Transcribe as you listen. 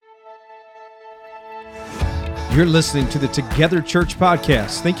You're listening to the Together Church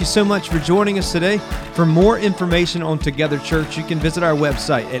podcast. Thank you so much for joining us today. For more information on Together Church, you can visit our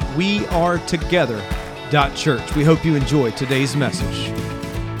website at wearetogether.church. We hope you enjoy today's message.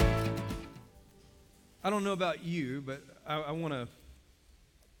 I don't know about you, but I want to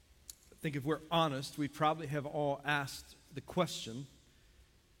think if we're honest, we probably have all asked the question,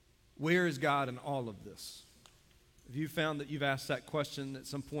 where is God in all of this? Have you found that you've asked that question at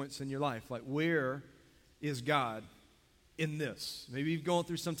some points in your life? Like, where is God in this? Maybe you've gone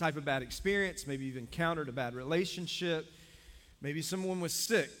through some type of bad experience. Maybe you've encountered a bad relationship. Maybe someone was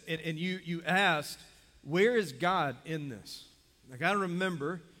sick, and you asked, where is God in this? Like, I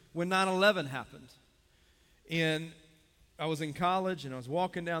remember when 9/11 happened, and I was in college, and I was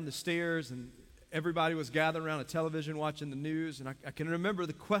walking down the stairs, and everybody was gathered around a television watching the news, and I can remember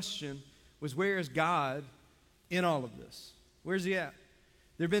the question was, where is God in all of this? Where's he at?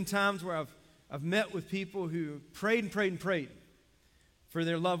 There have been times where I've met with people who prayed and prayed and prayed for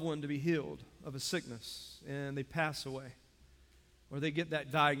their loved one to be healed of a sickness, and they pass away. Or they get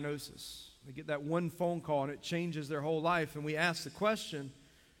that diagnosis. They get that one phone call, and it changes their whole life. And we ask the question,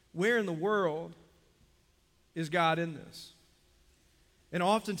 where in the world is God in this? And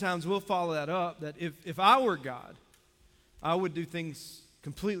oftentimes we'll follow that up, that if I were God, I would do things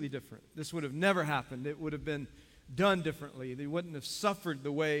completely different. This would have never happened. It would have been done differently. They wouldn't have suffered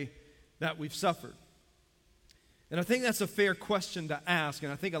the way that we've suffered. And I think that's a fair question to ask.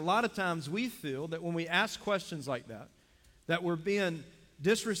 And I think a lot of times we feel that when we ask questions like that we're being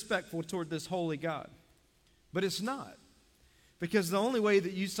disrespectful toward this holy God. But it's not. Because the only way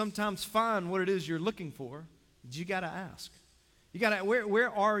that you sometimes find what it is you're looking for is you got to ask. You got to,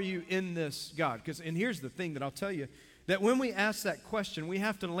 where are you in this, God? And here's the thing that I'll tell you, that when we ask that question, we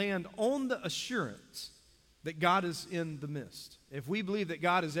have to land on the assurance that God is in the midst. If we believe that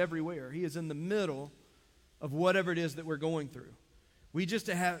God is everywhere, he is in the middle of whatever it is that we're going through. We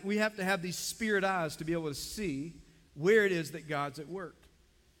have to have these spirit eyes to be able to see where it is that God's at work.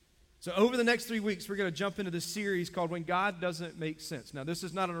 So over the next 3 weeks, we're going to jump into this series called When God Doesn't Make Sense. Now, this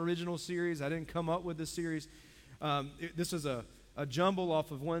is not an original series. I didn't come up with this series. This is a jumble off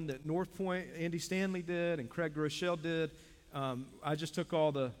of one that North Point, Andy Stanley did, and Craig Groeschel did. I just took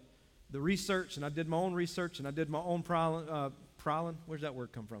all the research, and I did my own research, and I did my own praline. Where's that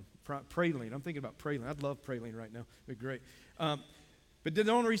word come from? Praline. I'm thinking about praline. I'd love praline right now. It'd be great. But did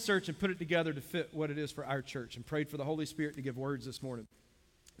my own research and put it together to fit what it is for our church, and prayed for the Holy Spirit to give words this morning.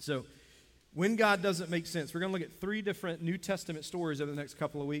 So, when God doesn't make sense, we're going to look at 3 different New Testament stories over the next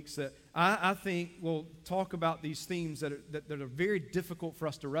couple of weeks that I think will talk about these themes that are very difficult for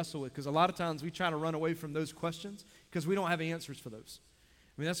us to wrestle with, because a lot of times we try to run away from those questions because we don't have answers for those.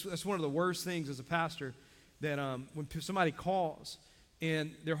 I mean, that's one of the worst things as a pastor, that when somebody calls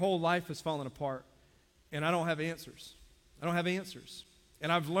and their whole life has fallen apart and I don't have answers. I don't have answers.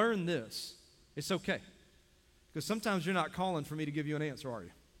 And I've learned this. It's okay. Because sometimes you're not calling for me to give you an answer, are you?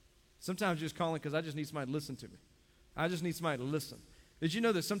 Sometimes you're just calling because I just need somebody to listen to me. I just need somebody to listen. Did you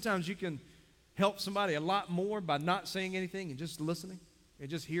know that sometimes you can help somebody a lot more by not saying anything and just listening and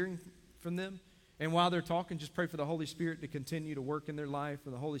just hearing from them? And while they're talking, just pray for the Holy Spirit to continue to work in their life, for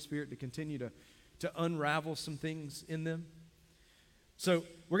the Holy Spirit to continue to unravel some things in them. So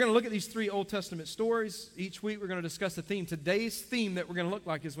we're going to look at these 3 Old Testament stories. Each week we're going to discuss the theme. Today's theme that we're going to look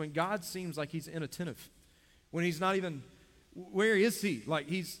like is when God seems like he's inattentive. When he's not even, where is he? Like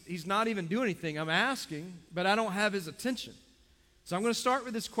he's not even doing anything. I'm asking, but I don't have his attention. So I'm going to start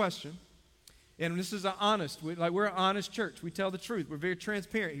with this question. And this is we're an honest church. We tell the truth. We're very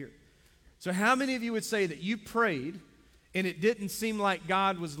transparent here. So how many of you would say that you prayed and it didn't seem like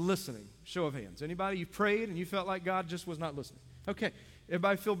God was listening? Show of hands. Anybody? You prayed and you felt like God just was not listening. Okay.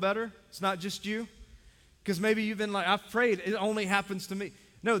 Everybody feel better? It's not just you? Because maybe you've been like, I've prayed. It only happens to me.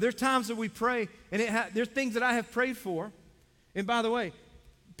 No, there's times that we pray, and there's things that I have prayed for. And by the way,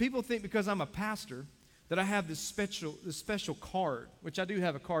 people think because I'm a pastor that I have this special card, which I do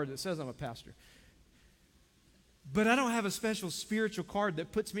have a card that says I'm a pastor. But I don't have a special spiritual card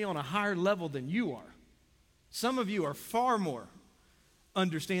that puts me on a higher level than you are. Some of you are far more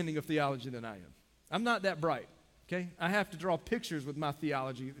understanding of theology than I am. I'm not that bright, okay? I have to draw pictures with my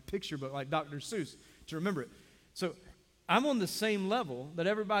theology, the picture book like Dr. Seuss to remember it. So I'm on the same level that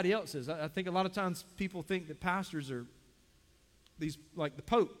everybody else is. I think a lot of times people think that pastors are these, like the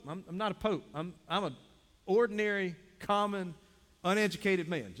Pope. I'm not a Pope. I'm an ordinary, common, uneducated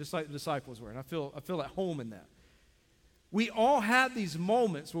man, just like the disciples were, and I feel at home in that. We all have these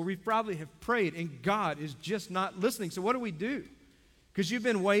moments where we probably have prayed and God is just not listening. So what do we do? Because you've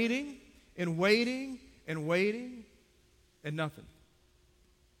been waiting and waiting and waiting and nothing.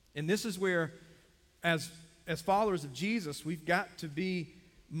 And this is where, as as followers of Jesus, we've got to be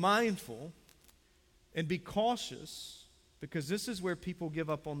mindful and be cautious, because this is where people give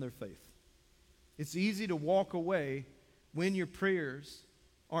up on their faith. It's easy to walk away when your prayers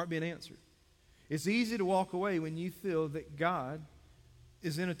aren't being answered. It's easy to walk away when you feel that God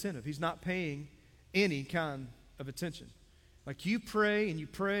is inattentive. He's not paying any kind of attention. Like you pray and you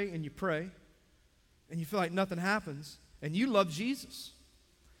pray and you pray, and you feel like nothing happens, and you love Jesus.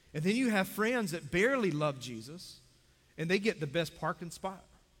 And then you have friends that barely love Jesus, and they get the best parking spot.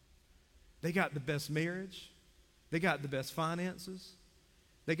 They got the best marriage. They got the best finances.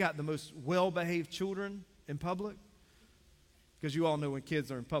 They got the most well-behaved children in public. Because you all know when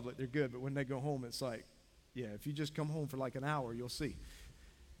kids are in public, they're good, but when they go home, it's like, yeah, if you just come home for like an hour, you'll see.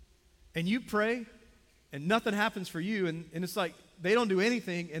 And you pray, and nothing happens for you, and it's like they don't do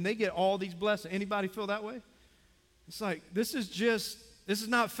anything, and they get all these blessings. Anybody feel that way? It's like, this is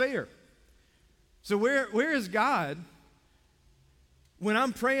not fair. So where is God when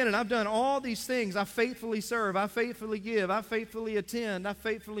I'm praying and I've done all these things? I faithfully serve, I faithfully give, I faithfully attend, I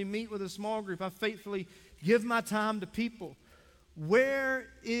faithfully meet with a small group, I faithfully give my time to people. Where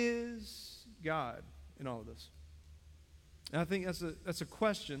is God in all of this? And I think that's a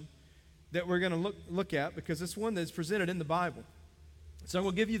question that we're going to look at, because it's one that's presented in the Bible. So I'm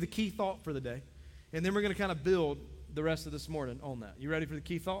going to give you the key thought for the day, and then we're going to kind of build the rest of this morning on that. You ready for the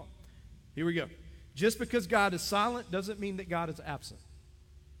key thought? Here we go. Just because God is silent doesn't mean that God is absent.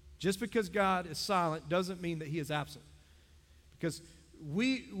 Just because God is silent doesn't mean that he is absent. Because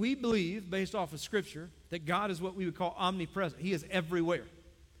we believe, based off of Scripture, that God is what we would call omnipresent. He is everywhere.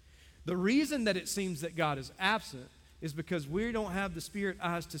 The reason that it seems that God is absent is because we don't have the spirit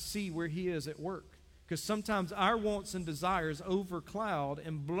eyes to see where he is at work. Because sometimes our wants and desires overcloud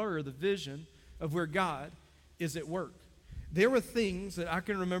and blur the vision of where God is at work. There were things that I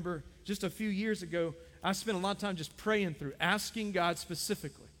can remember just a few years ago, I spent a lot of time just praying through, asking God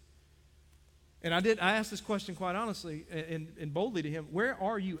specifically. And I asked this question quite honestly and boldly to him: where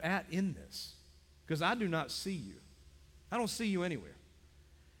are you at in this? Because I do not see you. I don't see you anywhere.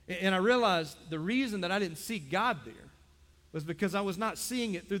 And I realized the reason that I didn't see God there was because I was not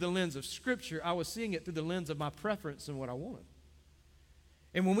seeing it through the lens of Scripture. I was seeing it through the lens of my preference and what I wanted.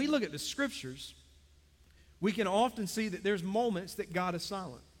 And when we look at the Scriptures, we can often see that there's moments that God is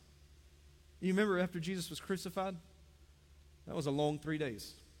silent. You remember after Jesus was crucified? That was a long 3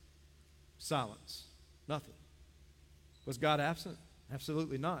 days. Silence. Nothing. Was God absent?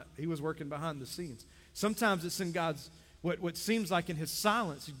 Absolutely not. He was working behind the scenes. Sometimes it's in God's, what seems like in his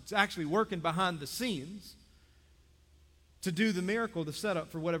silence, he's actually working behind the scenes to do the miracle, the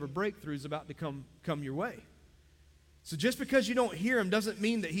setup for whatever breakthrough is about to come your way. So just because you don't hear him doesn't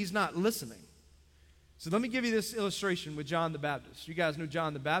mean that he's not listening. So let me give you this illustration with John the Baptist. You guys know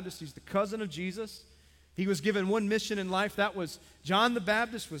John the Baptist. He's the cousin of Jesus. He was given one mission in life. That was John the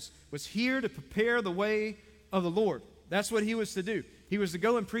Baptist was here to prepare the way of the Lord. That's what he was to do. He was to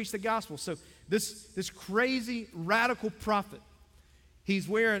go and preach the gospel. So this crazy, radical prophet, he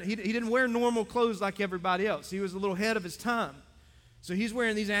didn't wear normal clothes like everybody else. He was a little ahead of his time. So he's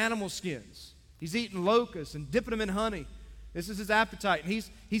wearing these animal skins. He's eating locusts and dipping them in honey. This is his appetite. And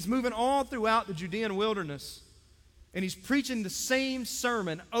he's moving all throughout the Judean wilderness. And he's preaching the same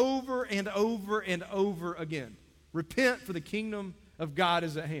sermon over and over and over again. Repent, for the kingdom of God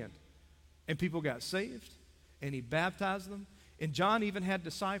is at hand. And people got saved, and he baptized them. And John even had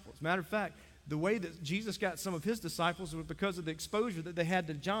disciples. Matter of fact, the way that Jesus got some of his disciples was because of the exposure that they had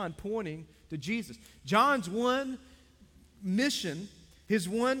to John pointing to Jesus. John's one mission, his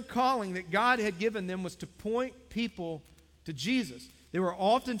one calling that God had given them, was to point people to Jesus. There were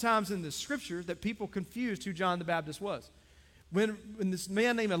oftentimes in the Scripture that people confused who John the Baptist was. When this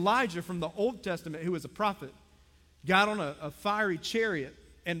man named Elijah from the Old Testament, who was a prophet, got on a fiery chariot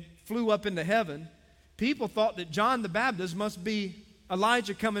and flew up into heaven, people thought that John the Baptist must be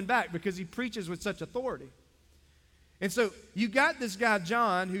Elijah coming back because he preaches with such authority. And so you got this guy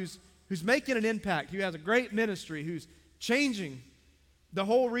John who's making an impact, who has a great ministry, who's changing the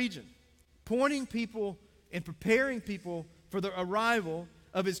whole region, pointing people and preparing people for the arrival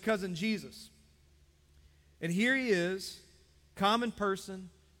of his cousin Jesus. And here he is, common person,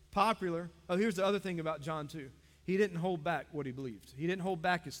 popular. Oh, here's the other thing about John too. He didn't hold back what he believed. He didn't hold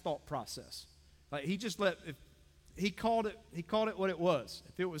back his thought process. Like he just he called it what it was.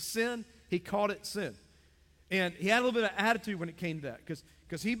 If it was sin, he called it sin. And he had a little bit of attitude when it came to that,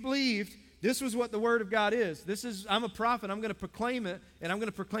 because he believed this was what the Word of God is. I'm a prophet. I'm going to proclaim it, and I'm going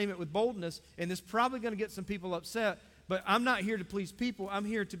to proclaim it with boldness, and it's probably going to get some people upset, but I'm not here to please people. I'm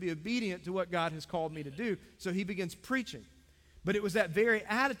here to be obedient to what God has called me to do. So he begins preaching. But it was that very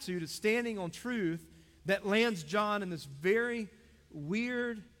attitude of standing on truth that lands John in this very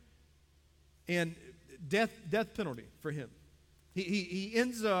weird and death penalty for him. He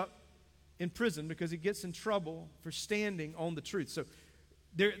ends up in prison because he gets in trouble for standing on the truth. So,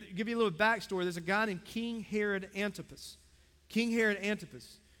 give you a little backstory. There's a guy named King Herod Antipas. King Herod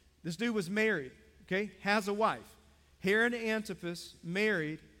Antipas. This dude was married, okay, has a wife. Herod Antipas,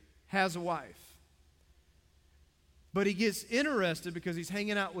 married, has a wife. But he gets interested because he's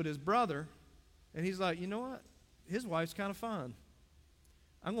hanging out with his brother, and he's like, you know what? His wife's kind of fine.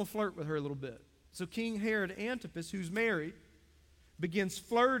 I'm going to flirt with her a little bit. So King Herod Antipas, who's married, begins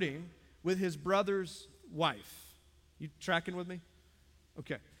flirting with his brother's wife. You tracking with me?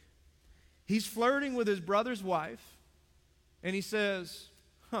 Okay. He's flirting with his brother's wife, and he says,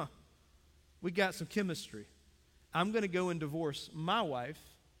 we got some chemistry. I'm going to go and divorce my wife,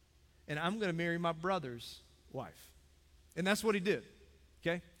 and I'm going to marry my brother's wife. And that's what he did,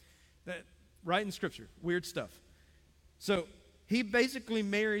 okay? Right in Scripture, weird stuff. So he basically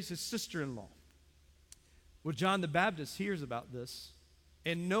marries his sister-in-law. Well, John the Baptist hears about this,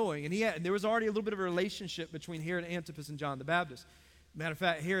 and knowing, and there was already a little bit of a relationship between Herod Antipas and John the Baptist. Matter of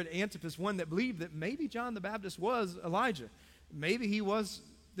fact, Herod Antipas, one that believed that maybe John the Baptist was Elijah. Maybe he was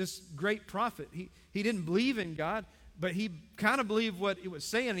this great prophet. He didn't believe in God, but he kind of believed what it was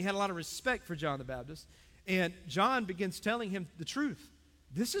saying. He had a lot of respect for John the Baptist. And John begins telling him the truth.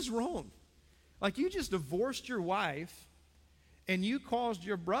 This is wrong. Like, you just divorced your wife, and you caused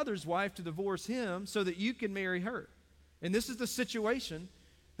your brother's wife to divorce him so that you can marry her. And this is the situation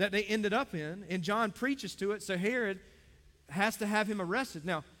that they ended up in, and John preaches to it, so Herod has to have him arrested.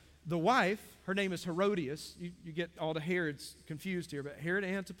 Now, the wife, her name is Herodias. You get all the Herods confused here, but Herod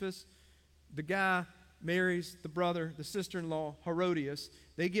Antipas, the guy, marries the brother, the sister-in-law, Herodias.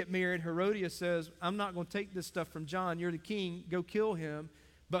 They get married. Herodias says, I'm not going to take this stuff from John. You're the king. Go kill him.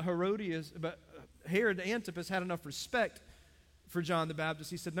 But Herod Antipas had enough respect for John the Baptist.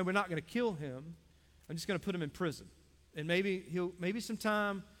 He said, no, we're not going to kill him. I'm just going to put him in prison. And maybe some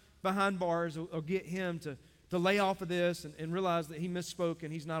time behind bars will get him to lay off of this and realize that he misspoke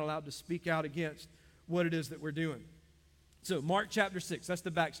and he's not allowed to speak out against what it is that we're doing. So Mark chapter 6, that's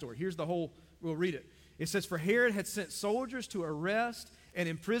the backstory. Here's the whole, we'll read it. It says, for Herod had sent soldiers to arrest and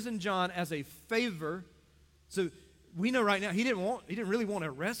imprison John as a favor. So we know right now he didn't really want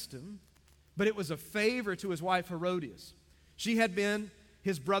to arrest him, but it was a favor to his wife Herodias. She had been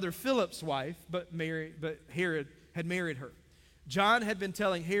his brother Philip's wife, but Herod had married her. John had been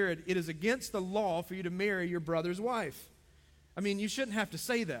telling Herod, it is against the law for you to marry your brother's wife. I mean, you shouldn't have to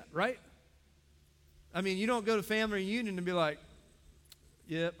say that, right? I mean, you don't go to family reunion and be like,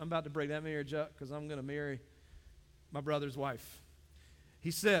 yep, I'm about to break that marriage up because I'm going to marry my brother's wife.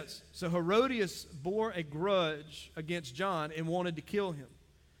 He says, so Herodias bore a grudge against John and wanted to kill him.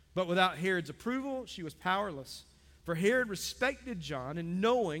 But without Herod's approval, she was powerless. For Herod respected John, and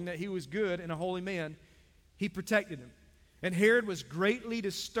knowing that he was good and a holy man, he protected him. And Herod was greatly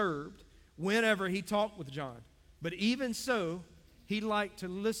disturbed whenever he talked with John. But even so, he liked to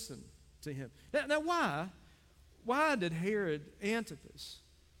listen to him. Now why did Herod Antipas,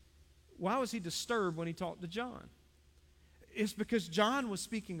 why was he disturbed when he talked to John? It's because John was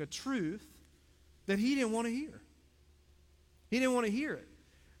speaking a truth that he didn't want to hear. He didn't want to hear it.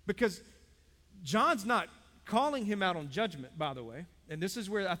 Because John's not calling him out on judgment, by the way. And this is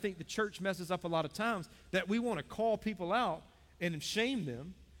where I think the church messes up a lot of times, that we want to call people out and shame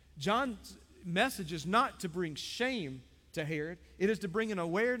them. John's message is not to bring shame to Herod. It is to bring an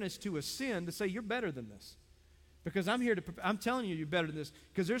awareness to a sin, to say, you're better than this. Because I'm telling you, you're better than this.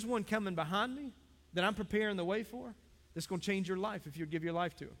 Because there's one coming behind me that I'm preparing the way for that's going to change your life if you give your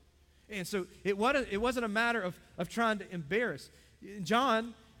life to him. And so it wasn't a matter of trying to embarrass.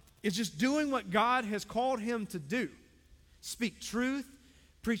 John is just doing what God has called him to do. Speak truth,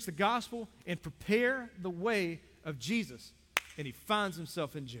 preach the gospel, and prepare the way of Jesus. And he finds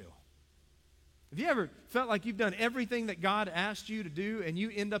himself in jail. Have you ever felt like you've done everything that God asked you to do, and you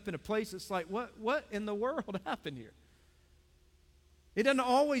end up in a place that's like, what in the world happened here? It doesn't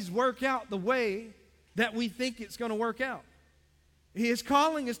always work out the way that we think it's going to work out. His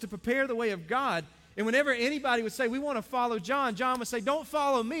calling is to prepare the way of God. And whenever anybody would say, we want to follow John, John would say, don't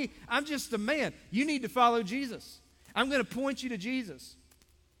follow me. I'm just a man. You need to follow Jesus. I'm going to point you to Jesus.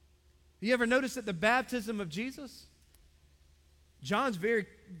 You ever notice that the baptism of Jesus? John's very,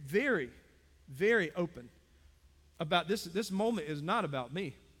 very, very open about this. This moment is not about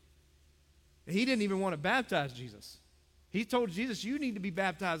me. He didn't even want to baptize Jesus. He told Jesus, you need to be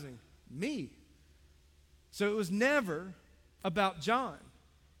baptizing me. So it was never about John.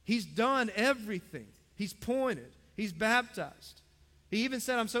 He's done everything. He's pointed. He's baptized. He even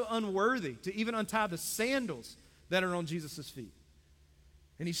said, I'm so unworthy to even untie the sandals that are on Jesus' feet.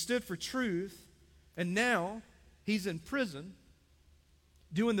 And he stood for truth, and now he's in prison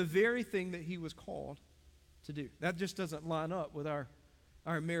doing the very thing that he was called to do. That just doesn't line up with our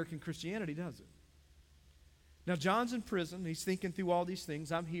American Christianity, does it? Now, John's in prison. He's thinking through all these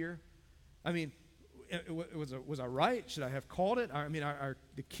things. I'm here. I mean, was I right? Should I have called it? I mean,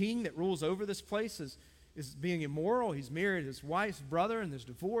 the king that rules over this place is being immoral. He's married his wife's brother, and there's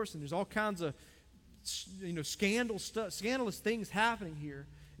divorce, and there's all kinds of scandalous things happening here.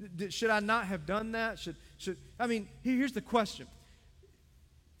 Should I not have done that? Here's the question.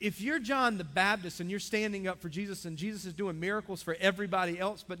 If you're John the Baptist and you're standing up for Jesus and Jesus is doing miracles for everybody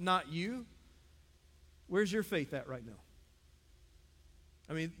else but not you, where's your faith at right now?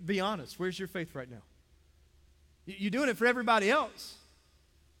 I mean, be honest. Where's your faith right now? You're doing it for everybody else.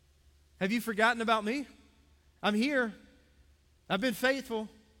 Have you forgotten about me? I'm here. I've been faithful.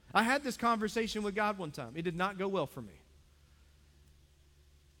 I had this conversation with God one time. It did not go well for me.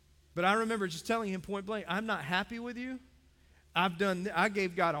 But I remember just telling him point blank, I'm not happy with you. I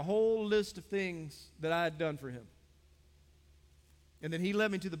gave God a whole list of things that I had done for him. And then he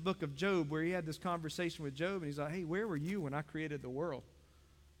led me to the book of Job where he had this conversation with Job, and he's like, hey, where were you when I created the world?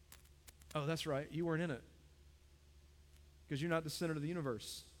 Oh, that's right. You weren't in it because you're not the center of the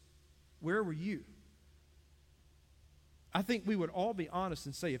universe. Where were you? I think we would all be honest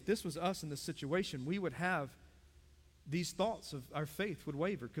and say if this was us in this situation, we would have these thoughts of our faith would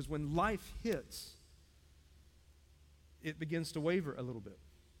waver, because when life hits, it begins to waver a little bit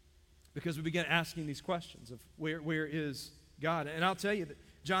because we begin asking these questions of where is God? And I'll tell you that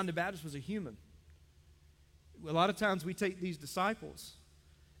John the Baptist was a human. A lot of times we take these disciples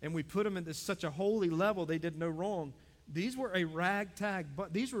and we put them at such a holy level they did no wrong. These were a ragtag,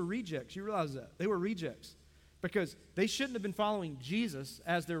 but these were rejects. You realize that? They were rejects because they shouldn't have been following Jesus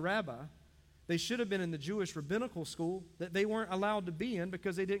as their rabbi. They should have been in the Jewish rabbinical school that they weren't allowed to be in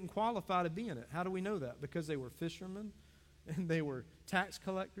because they didn't qualify to be in it. How do we know that? Because they were fishermen and they were tax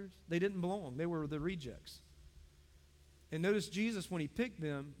collectors. They didn't belong. They were the rejects. And notice Jesus, when he picked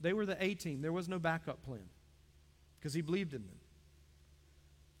them, they were the A team. There was no backup plan because he believed in them.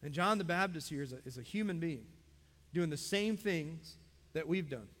 And John the Baptist here is a human being doing the same things that we've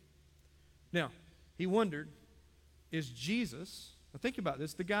done. Now, he wondered, is Jesus, now think about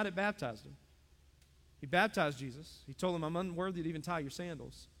this, the guy that baptized him. He baptized Jesus. He told him, I'm unworthy to even tie your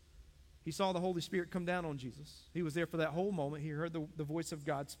sandals. He saw the Holy Spirit come down on Jesus. He was there for that whole moment. He heard the voice of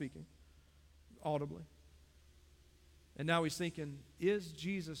God speaking audibly. And now he's thinking, is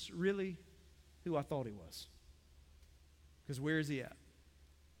Jesus really who I thought he was? Because where is he at?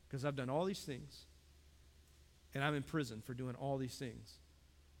 Because I've done all these things, and I'm in prison for doing all these things,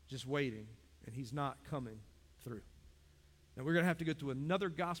 just waiting, and he's not coming through. Now we're going to have to go to another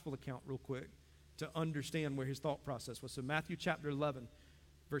gospel account real quick to understand where his thought process was. So Matthew chapter 11,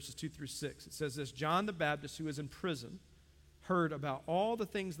 verses 2 through 6. It says this, John the Baptist, who was in prison, heard about all the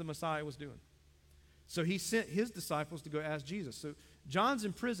things the Messiah was doing. So he sent his disciples to go ask Jesus. So John's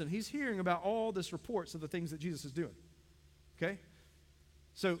in prison. He's hearing about all this reports of the things that Jesus is doing. Okay?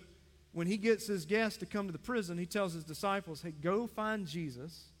 So when he gets his guests to come to the prison, he tells his disciples, hey, go find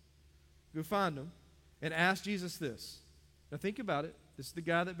Jesus. Go find him and ask Jesus this. Now think about it. This is the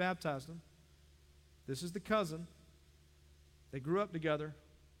guy that baptized him. This is the cousin. They grew up together.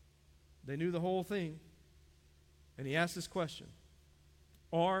 They knew the whole thing. And he asked this question.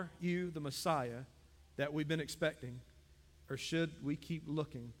 Are you the Messiah that we've been expecting, or should we keep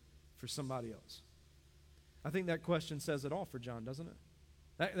looking for somebody else? I think that question says it all for John, doesn't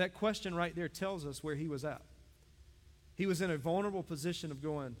it? That question right there tells us where he was at. He was in a vulnerable position of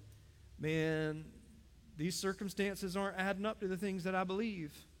going, man, these circumstances aren't adding up to the things that I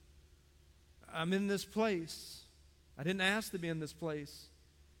believe. I'm in this place. I didn't ask to be in this place.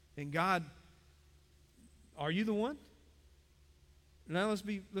 And God, are you the one? Now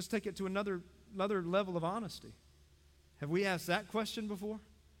let's take it to another level of honesty. Have we asked that question before?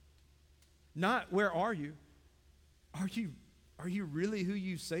 Not where are you? Are you really who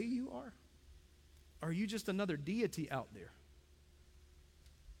you say you are? Are you just another deity out there?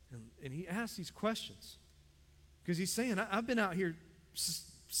 And he asks these questions because he's saying, I've been out here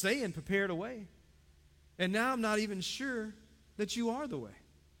saying prepared a way, and now I'm not even sure that you are the way,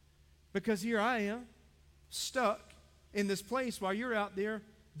 because here I am stuck in this place while you're out there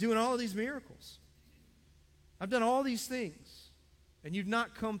doing all of these miracles. I've done all these things, and you've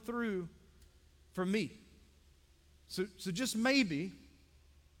not come through for me. So just maybe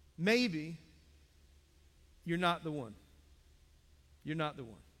you're not the one. You're not the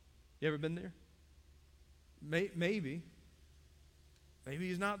one. You ever been there? Maybe Maybe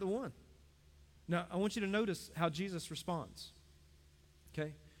he's not the one. Now, I want you to notice how Jesus responds.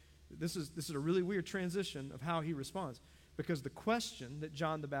 Okay? This is a really weird transition of how he responds. Because the question that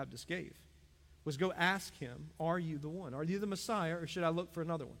John the Baptist gave was, go ask him, are you the one? Are you the Messiah, or should I look for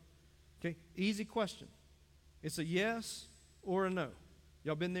another one? Okay? Easy question. It's a yes or a no.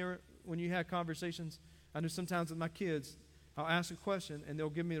 Y'all been there when you had conversations? I know sometimes with my kids, I'll ask a question and they'll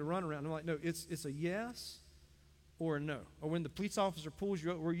give me the runaround. I'm like, no, it's a yes or a no. Or when the police officer pulls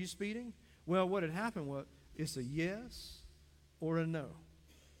you up, were you speeding? Well, what had happened was, it's a yes or a no.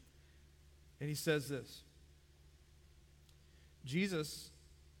 And he says this. Jesus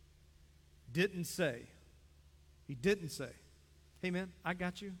didn't say, hey man, I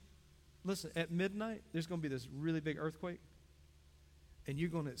got you. Listen, at midnight, there's going to be this really big earthquake, and you're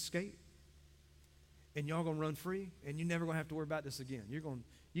going to escape, and y'all going to run free, and you're never going to have to worry about this again. You're going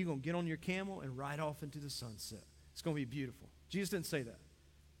to get on your camel and ride off into the sunset. It's going to be beautiful. Jesus didn't say that.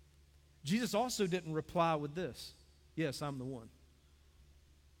 Jesus also didn't reply with this, yes, I'm the one.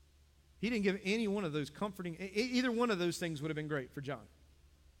 He didn't give any one of those comforting, either one of those things would have been great for John.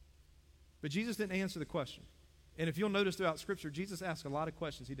 But Jesus didn't answer the question. And if you'll notice throughout Scripture, Jesus asked a lot of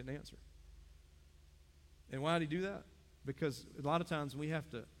questions he didn't answer. And why did he do that? Because a lot of times we have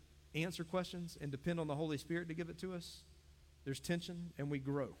to answer questions and depend on the Holy Spirit to give it to us. There's tension and we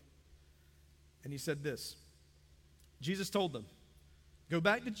grow. And he said this. Jesus told them, go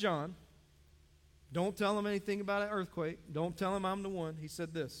back to John. Don't tell him anything about an earthquake. Don't tell him I'm the one. He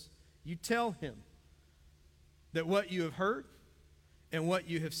said this. You tell him that what you have heard and what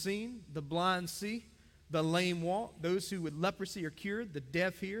you have seen, the blind see, the lame walk, those who with leprosy are cured, the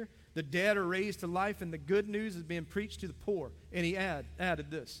deaf hear, the dead are raised to life, and the good news is being preached to the poor. And he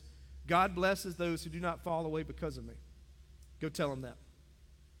added this, God blesses those who do not fall away because of me. Go tell him that.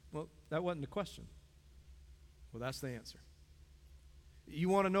 Well, that wasn't the question. Well, that's the answer. You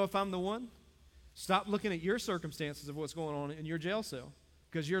want to know if I'm the one? Stop looking at your circumstances of what's going on in your jail cell,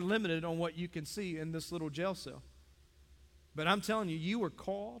 because you're limited on what you can see in this little jail cell. But I'm telling you, you were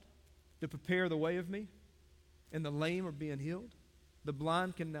called to prepare the way of me, and the lame are being healed. The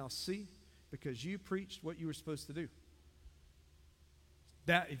blind can now see because you preached what you were supposed to do.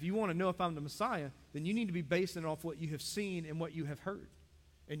 That if you want to know if I'm the Messiah, then you need to be basing it off what you have seen and what you have heard.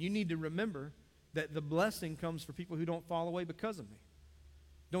 And you need to remember that the blessing comes for people who don't fall away because of me.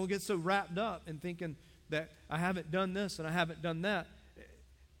 Don't get so wrapped up in thinking that I haven't done this and I haven't done that.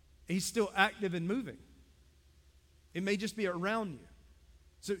 He's still active and moving. It may just be around you.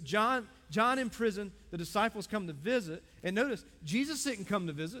 So John in prison, the disciples come to visit. And notice, Jesus didn't come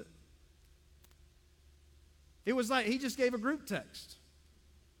to visit. It was like he just gave a group text.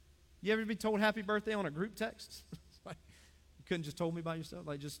 You ever be told happy birthday on a group text? Like, you couldn't just told me by yourself?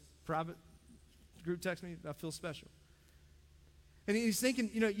 Like just private group text me? I feel special. And he's thinking,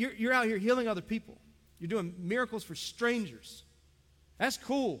 you're out here healing other people. You're doing miracles for strangers. That's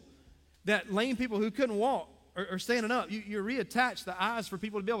cool. That lame people who couldn't walk are standing up. You reattach the eyes for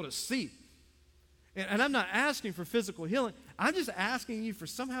people to be able to see. And I'm not asking for physical healing. I'm just asking you for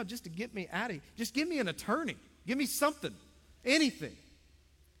somehow just to get me out of here. Just give me an attorney. Give me something. Anything.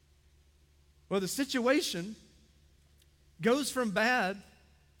 Well, the situation goes from bad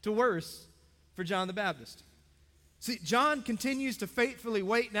to worse for John the Baptist. See, John continues to faithfully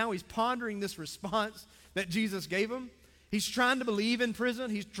wait. Now he's pondering this response that Jesus gave him. He's trying to believe in prison.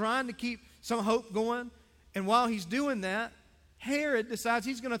 He's trying to keep some hope going. And while he's doing that, Herod decides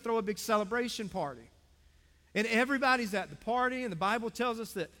he's going to throw a big celebration party. And everybody's at the party, and the Bible tells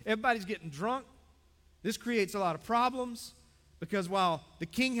us that everybody's getting drunk. This creates a lot of problems because while the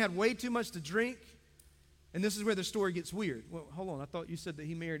king had way too much to drink, and this is where the story gets weird. Well, hold on. I thought you said that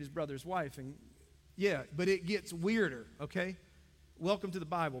he married his brother's wife. And yeah, but it gets weirder, okay? Welcome to the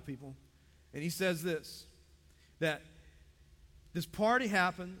Bible, people. And he says this, that this party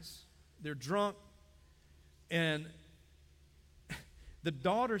happens, they're drunk, and the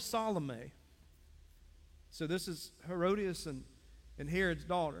daughter Salome, so this is Herodias and Herod's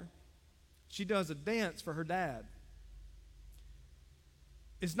daughter, she does a dance for her dad.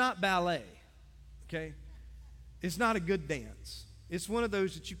 It's not ballet, okay? It's not a good dance. It's one of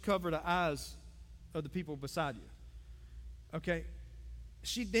those that you cover the eyes of the people beside you, okay?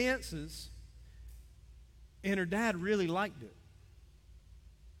 She dances, and her dad really liked it.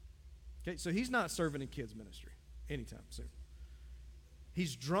 Okay, so he's not serving in kids' ministry anytime soon.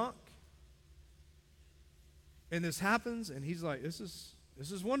 He's drunk, and this happens, and he's like, this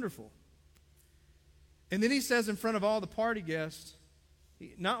is wonderful. And then he says in front of all the party guests,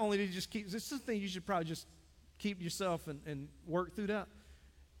 not only did he just keep, this is the thing you should probably just keep yourself and work through that.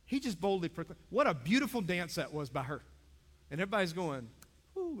 He just boldly proclaimed, what a beautiful dance that was by her. And everybody's going,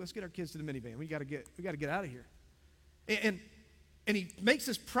 "Ooh, let's get our kids to the minivan. We got to get out of here." And he makes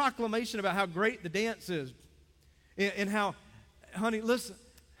this proclamation about how great the dance is, and how, honey, listen,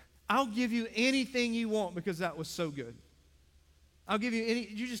 I'll give you anything you want because that was so good. I'll give you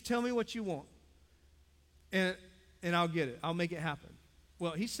you just tell me what you want, and I'll get it. I'll make it happen.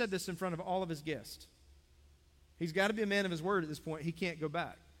 Well, he said this in front of all of his guests. He's got to be a man of his word at this point. He can't go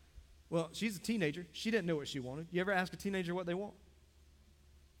back. Well, she's a teenager. She didn't know what she wanted. You ever ask a teenager what they want?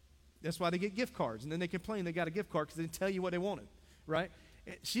 That's why they get gift cards, and then they complain they got a gift card because they didn't tell you what they wanted, right?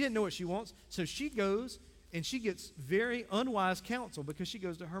 She didn't know what she wants, so she goes and she gets very unwise counsel because she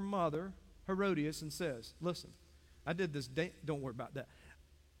goes to her mother, Herodias, and says, "Listen, I did this. Don't worry about that.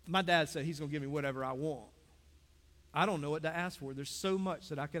 My dad said he's going to give me whatever I want. I don't know what to ask for. There's so much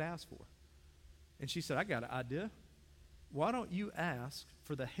that I could ask for." And she said, "I got an idea. Why don't you ask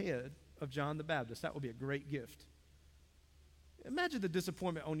for the head of John the Baptist? That would be a great gift." Imagine the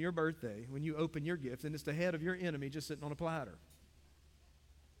disappointment on your birthday when you open your gift and it's the head of your enemy just sitting on a platter.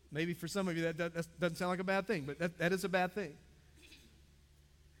 Maybe for some of you that doesn't sound like a bad thing, but that is a bad thing.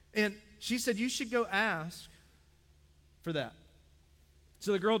 And she said, "You should go ask for that."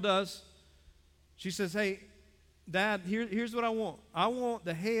 So the girl does. She says, "Hey, Dad, here's what I want. I want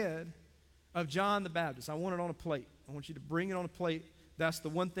the head of John the Baptist. I want it on a plate. I want you to bring it on a plate. That's the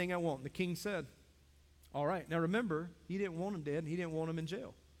one thing I want." And the king said, "All right." Now remember, he didn't want him dead, and he didn't want him in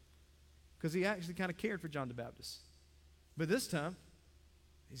jail because he actually kind of cared for John the Baptist. But this time,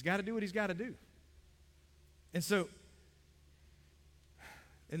 he's got to do what he's got to do. And so,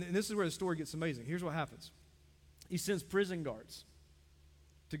 and this is where the story gets amazing. Here's what happens. He sends prison guards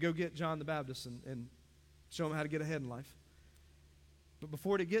to go get John the Baptist and show him how to get ahead in life. But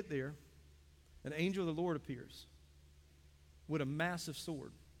before they get there, an angel of the Lord appears with a massive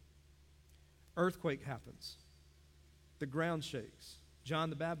sword. Earthquake happens. The ground shakes. John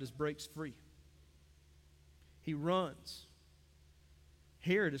the Baptist breaks free. He runs.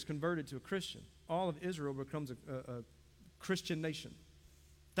 Herod is converted to a Christian. All of Israel becomes a Christian nation.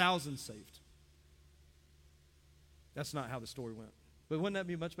 Thousands saved. That's not how the story went. But wouldn't that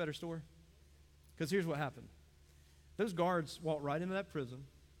be a much better story? Because here's what happened. Those guards walked right into that prison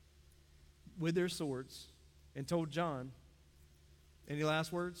with their swords and told John, any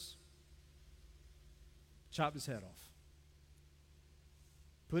last words? Chopped his head off.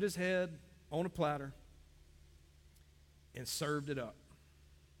 Put his head on a platter and served it up.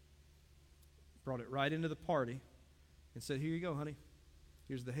 Brought it right into the party and said, "Here you go, honey.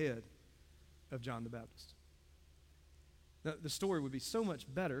 Here's the head of John the Baptist." Now, the story would be so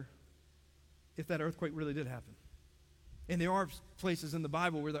much better if that earthquake really did happen. And there are places in the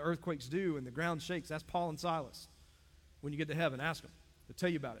Bible where the earthquakes do and the ground shakes. That's Paul and Silas. When you get to heaven, ask them. They'll tell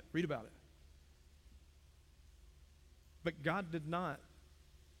you about it. Read about it. But God did not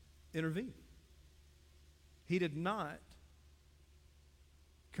intervene. He did not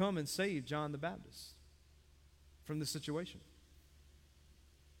come and save John the Baptist from this situation.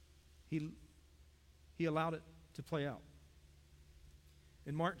 He allowed it to play out.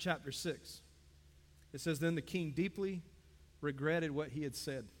 In Mark chapter 6, it says, "Then the king deeply regretted what he had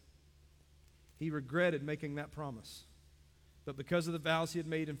said." He regretted making that promise. But because of the vows he had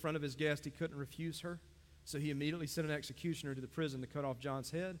made in front of his guest, he couldn't refuse her. So he immediately sent an executioner to the prison to cut off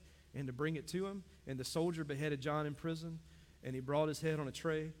John's head and to bring it to him. And the soldier beheaded John in prison, and he brought his head on a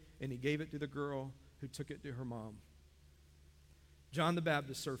tray, and he gave it to the girl who took it to her mom. John the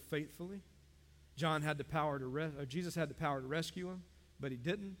Baptist served faithfully. Jesus had the power to rescue him, but he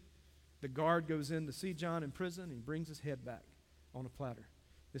didn't. The guard goes in to see John in prison, and he brings his head back on a platter.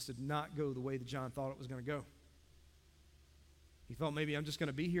 This did not go the way that John thought it was going to go. He thought, maybe I'm just going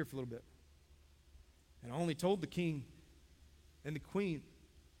to be here for a little bit. And I only told the king and the queen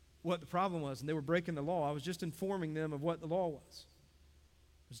what the problem was, and they were breaking the law. I was just informing them of what the law was.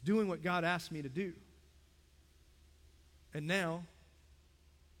 I was doing what God asked me to do. And now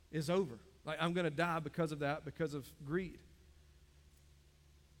it's over. Like, I'm going to die because of that, because of greed.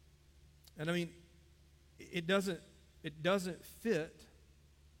 And I mean, it doesn't fit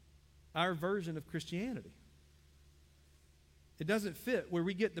our version of Christianity. It doesn't fit where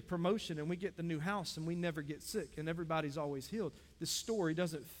we get the promotion and we get the new house and we never get sick and everybody's always healed. This story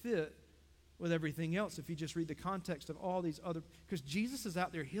doesn't fit with everything else if you just read the context of all these other, because Jesus is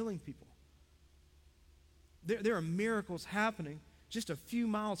out there healing people. There are miracles happening just a few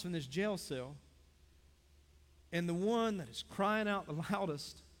miles from this jail cell, and the one that is crying out the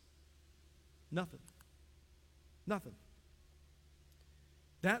loudest, nothing. Nothing.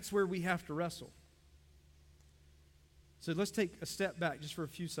 That's where we have to wrestle. So let's take a step back just for a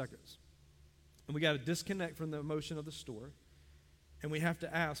few seconds. And we got to disconnect from the emotion of the story. And we have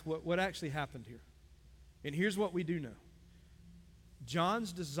to ask what actually happened here. And here's what we do know.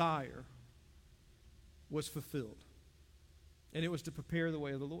 John's desire was fulfilled. And it was to prepare the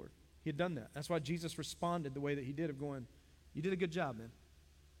way of the Lord. He had done that. That's why Jesus responded the way that he did, of going, you did a good job, man.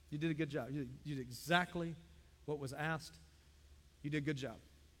 You did a good job. You did exactly what was asked. You did a good job.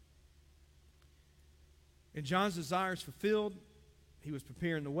 And John's desire is fulfilled. He was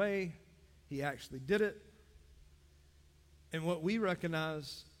preparing the way. He actually did it. And what we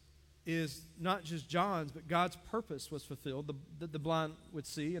recognize is not just John's, but God's purpose was fulfilled. The blind would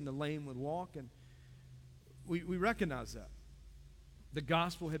see and the lame would walk. And we recognize that. The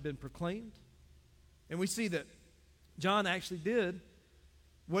gospel had been proclaimed. And we see that John actually did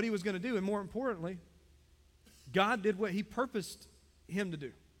what he was going to do. And more importantly, God did what he purposed him to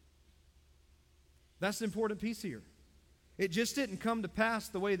do. That's the important piece here. It just didn't come to pass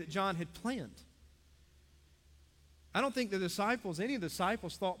the way that John had planned. I don't think any of the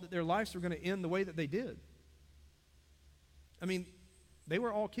disciples thought that their lives were going to end the way that they did. I mean, they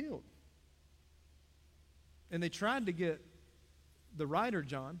were all killed. And they tried to get the writer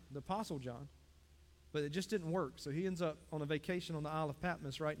John, the apostle John, but it just didn't work. So he ends up on a vacation on the Isle of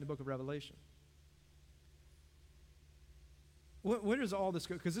Patmos writing the book of Revelation. Where does all this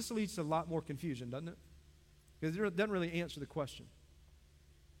go? Because this leads to a lot more confusion, doesn't it? Because it doesn't really answer the question.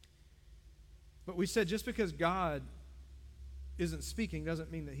 But we said just because God isn't speaking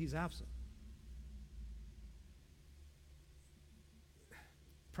doesn't mean that he's absent.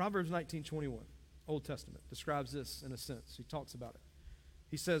 Proverbs 19:21, Old Testament, describes this in a sense. He talks about it.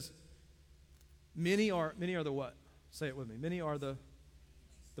 He says, many are the what? Say it with me. Many are the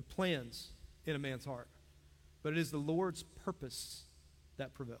plans in a man's heart, but it is the Lord's purpose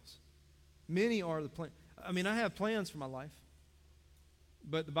that prevails. Many are the plans. I mean, I have plans for my life,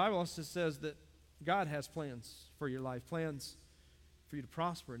 but the Bible also says that God has plans for your life, plans for you to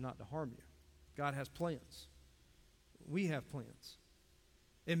prosper and not to harm you. God has plans. We have plans.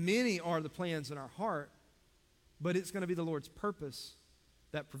 And many are the plans in our heart, but it's going to be the Lord's purpose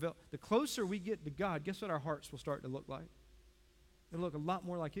that prevails. The closer we get to God, guess what our hearts will start to look like? It'll look a lot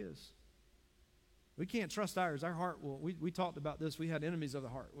more like his. We can't trust ours. Our heart will, we talked about this. We had enemies of the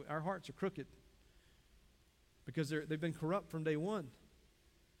heart. Our hearts are crooked because they've been corrupt from day one.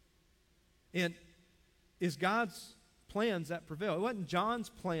 And it's God's plans that prevail. It wasn't John's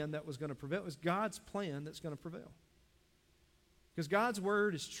plan that was going to prevail. It was God's plan that's going to prevail. Because God's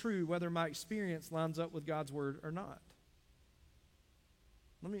word is true whether my experience lines up with God's word or not.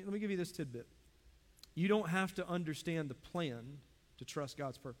 Let me give you this tidbit. You don't have to understand the plan to trust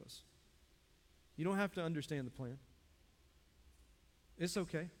God's purpose. You don't have to understand the plan. It's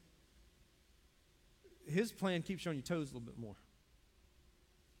okay. His plan keeps you on your toes a little bit more.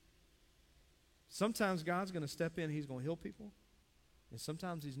 Sometimes God's going to step in, he's going to heal people, and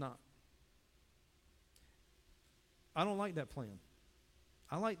sometimes he's not. I don't like that plan.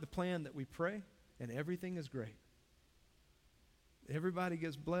 I like the plan that we pray and everything is great. Everybody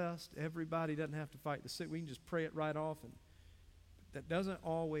gets blessed. Everybody doesn't have to fight the sick. We can just pray it right off, and that doesn't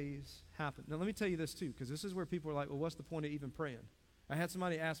always happen. Now, let me tell you this, too, because this is where people are like, well, what's the point of even praying? I had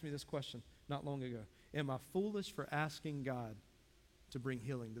somebody ask me this question not long ago. Am I foolish for asking God to bring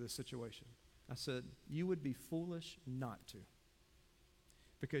healing to this situation? I said, you would be foolish not to.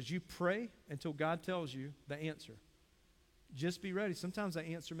 Because you pray until God tells you the answer. Just be ready. Sometimes the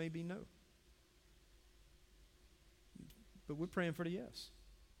answer may be no. But we're praying for the yes.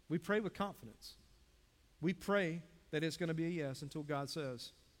 We pray with confidence. We pray that it's going to be a yes until God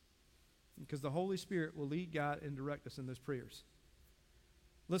says. Because the Holy Spirit will lead God and direct us in those prayers.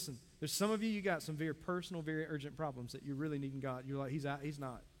 Listen, there's some of you got some very personal, very urgent problems that you're really needing God. You're like, he's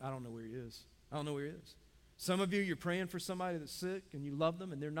not. I don't know where he is. I don't know where he is. Some of you, you're praying for somebody that's sick and you love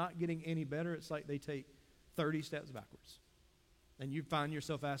them and they're not getting any better. It's like they take 30 steps backwards. And you find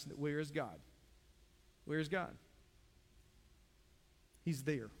yourself asking, where is God? Where is God? He's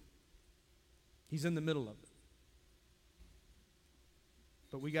there. He's in the middle of it.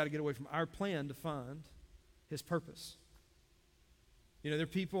 But we got to get away from our plan to find his purpose. You know, there are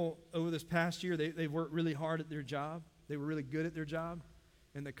people over this past year, they've worked really hard at their job. They were really good at their job.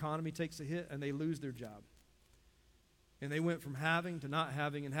 And the economy takes a hit and they lose their job. And they went from having to not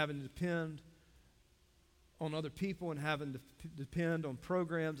having and having to depend on other people and having to depend on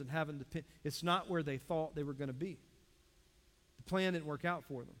programs and having to depend. It's not where they thought they were going to be. The plan didn't work out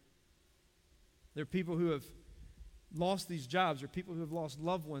for them. There are people who have lost these jobs. There are people who have lost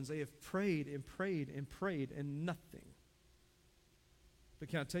loved ones. They have prayed and prayed and prayed and nothing. But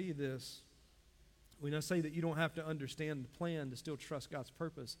can I tell you this? When I say that you don't have to understand the plan to still trust God's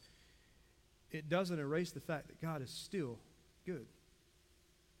purpose, it doesn't erase the fact that God is still good.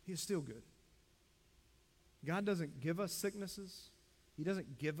 He is still good. God doesn't give us sicknesses. He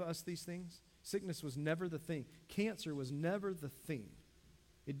doesn't give us these things. Sickness was never the thing. Cancer was never the thing.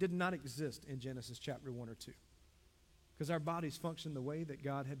 It did not exist in Genesis chapter 1 or 2. Because our bodies function the way that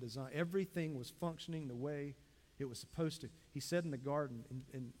God had designed. Everything was functioning the way it was supposed to. He said in the garden,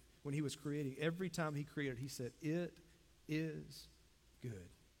 when he was creating, every time he created, he said, it is good.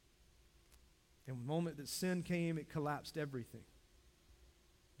 And the moment that sin came, it collapsed everything.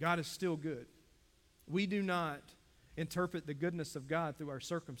 God is still good. We do not interpret the goodness of God through our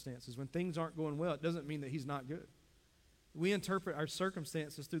circumstances. When things aren't going well, it doesn't mean that he's not good. We interpret our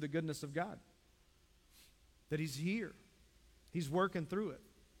circumstances through the goodness of God. That he's here. He's working through it.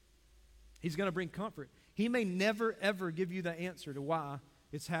 He's going to bring comfort. He may never, ever give you the answer to why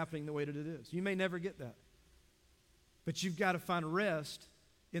it's happening the way that it is. You may never get that. But you've got to find rest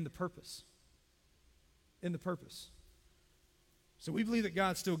in the purpose. In the purpose. So we believe that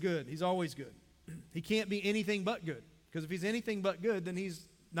God's still good. He's always good. He can't be anything but good. Because if he's anything but good, then he's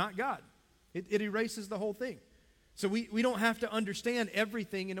not God. It erases the whole thing. So we don't have to understand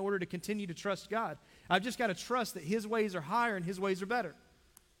everything in order to continue to trust God. I've just got to trust that his ways are higher and his ways are better.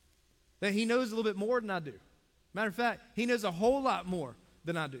 That he knows a little bit more than I do. Matter of fact, he knows a whole lot more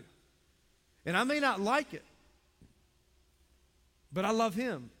than I do. And I may not like it, but I love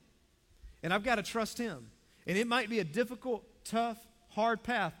him. And I've got to trust him. And it might be a difficult, tough, hard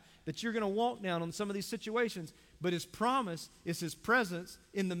path that you're going to walk down on some of these situations, but his promise is his presence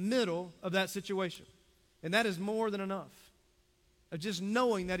in the middle of that situation. And that is more than enough of just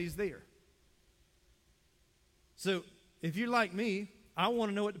knowing that he's there. So if you're like me, I want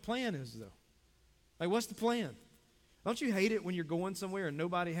to know what the plan is, though. Like, what's the plan? Don't you hate it when you're going somewhere and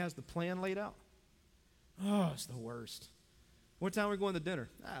nobody has the plan laid out? Oh, it's the worst. What time are we going to dinner?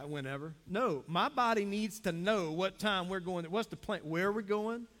 Whenever. No, my body needs to know what time we're going. What's the plan? Where are we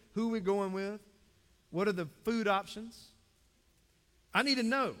going? Who are we going with? What are the food options? I need to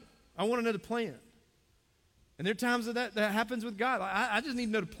know. I want to know the plan. And there are times that happens with God. I just need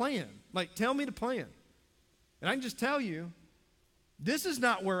to know the plan. Like, tell me the plan. And I can just tell you, this is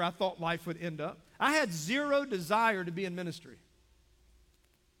not where I thought life would end up. I had zero desire to be in ministry.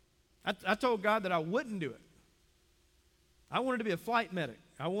 I told God that I wouldn't do it. I wanted to be a flight medic.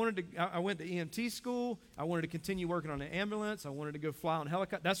 I went to EMT school. I wanted to continue working on an ambulance. I wanted to go fly on a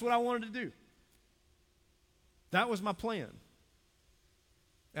helicopter. That's what I wanted to do. That was my plan.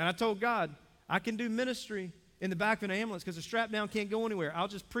 And I told God, I can do ministry in the back of an ambulance because the strap down can't go anywhere. I'll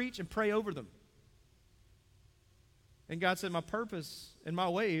just preach and pray over them. And God said, my purpose and my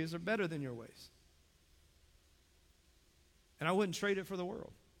ways are better than your ways. And I wouldn't trade it for the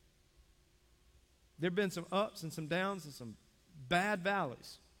world. There have been some ups and some downs and some bad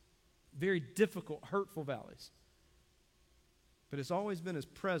valleys, very difficult, hurtful valleys. But it's always been his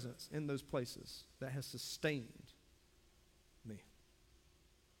presence in those places that has sustained me.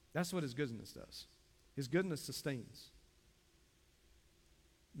 That's what his goodness does. His goodness sustains.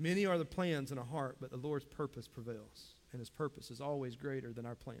 Many are the plans in a heart, but the Lord's purpose prevails. And his purpose is always greater than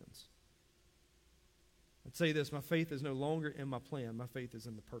our plans. I'd say this, my faith is no longer in my plan. My faith is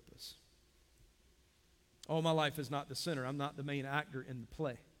in the purpose. All my life is not the center. I'm not the main actor in the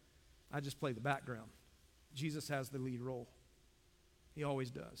play. I just play the background. Jesus has the lead role. He always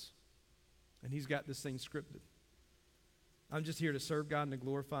does. And he's got this thing scripted. I'm just here to serve God and to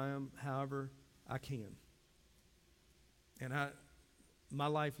glorify him however I can. And my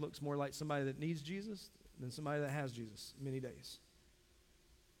life looks more like somebody that needs Jesus than somebody that has Jesus many days.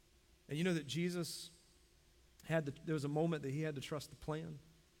 And you know that Jesus there was a moment that he had to trust the plan.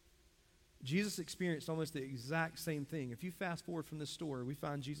 Jesus experienced almost the exact same thing. If you fast forward from this story, we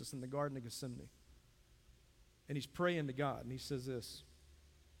find Jesus in the Garden of Gethsemane. And he's praying to God, and he says this,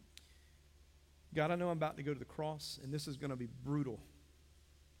 God, I know I'm about to go to the cross, and this is going to be brutal.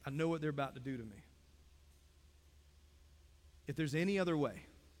 I know what they're about to do to me. If there's any other way,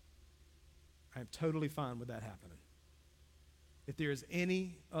 I am totally fine with that happening. If there is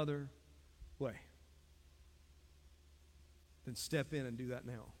any other way, then step in and do that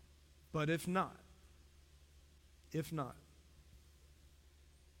now. But if not,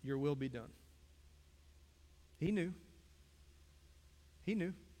 your will be done. He knew. He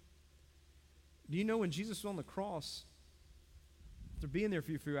knew. Do you know when Jesus was on the cross, after being there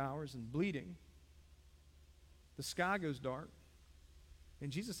for a few hours and bleeding, the sky goes dark,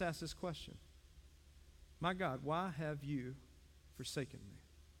 and Jesus asked this question, my God, why have you forsaken me?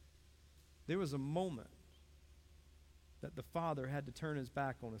 There was a moment that the Father had to turn his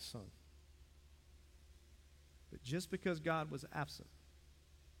back on his Son. But just because God was absent,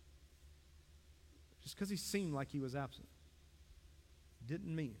 just because he seemed like he was absent,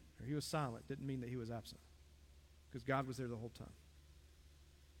 didn't mean, or he was silent, didn't mean that he was absent. Because God was there the whole time.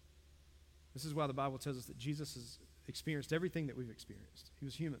 This is why the Bible tells us that Jesus has experienced everything that we've experienced. He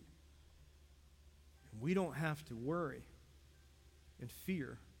was human. And we don't have to worry and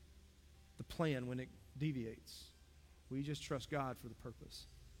fear the plan when it deviates. We just trust God for the purpose.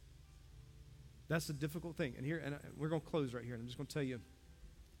 That's the difficult thing. And we're going to close right here, and I'm just going to tell you,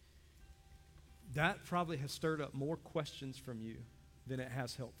 that probably has stirred up more questions from you than it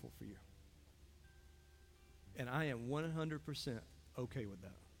has helpful for you. And I am 100% okay with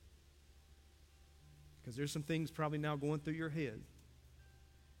that. Because there's some things probably now going through your head,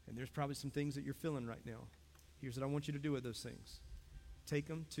 and there's probably some things that you're feeling right now. Here's what I want you to do with those things. Take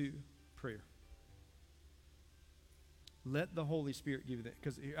them to prayer. Let the Holy Spirit give you that.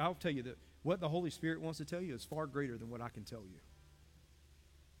 Because I'll tell you that what the Holy Spirit wants to tell you is far greater than what I can tell you.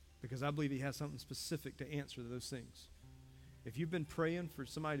 Because I believe he has something specific to answer to those things. If you've been praying for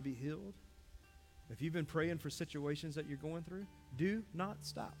somebody to be healed, if you've been praying for situations that you're going through, do not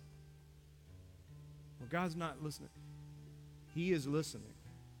stop. Well, God's not listening. He is listening.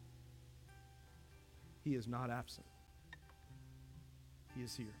 He is not absent. He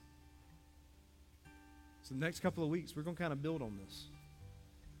is here. So the next couple of weeks, we're going to kind of build on this.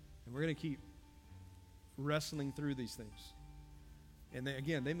 And we're going to keep wrestling through these things. And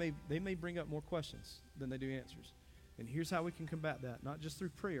they may bring up more questions than they do answers. And here's how we can combat that, not just through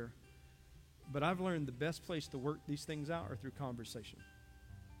prayer, but I've learned the best place to work these things out are through conversation.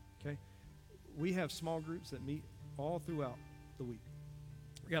 Okay? We have small groups that meet all throughout the week.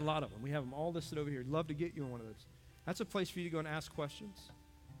 We got a lot of them. We have them all listed over here. I'd love to get you in one of those. That's a place for you to go and ask questions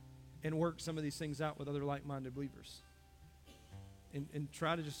and work some of these things out with other like-minded believers. And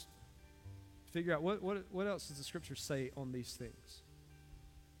try to just figure out what else does the Scripture say on these things.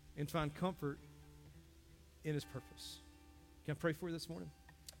 And find comfort in his purpose. Can I pray for you this morning?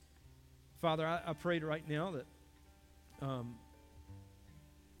 Father, I prayed right now that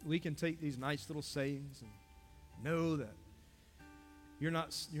we can take these nice little sayings and know that you're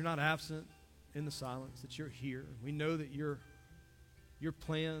not absent in the silence, that you're here. We know that your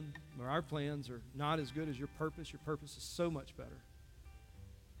plan or our plans are not as good as your purpose. Your purpose is so much better.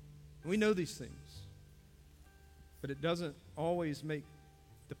 And we know these things, but it doesn't always make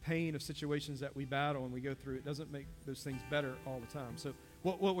the pain of situations that we battle and we go through, it doesn't make those things better all the time. So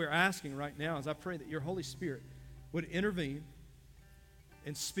what we're asking right now is I pray that your Holy Spirit would intervene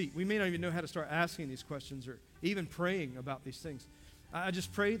and speak. We may not even know how to start asking these questions or even praying about these things. I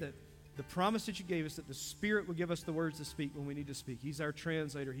just pray that the promise that you gave us, that the Spirit will give us the words to speak when we need to speak. He's our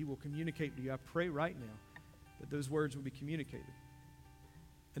translator. He will communicate to you. I pray right now that those words will be communicated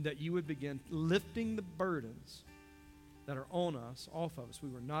and that you would begin lifting the burdens that are on us, off of us. We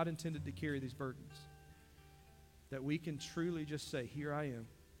were not intended to carry these burdens. That we can truly just say, here I am.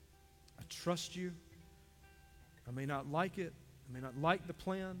 I trust you. I may not like it. I may not like the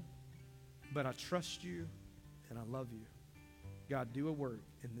plan, but I trust you and I love you. God, do a work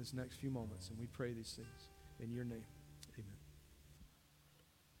in this next few moments, and we pray these things in your name. Amen.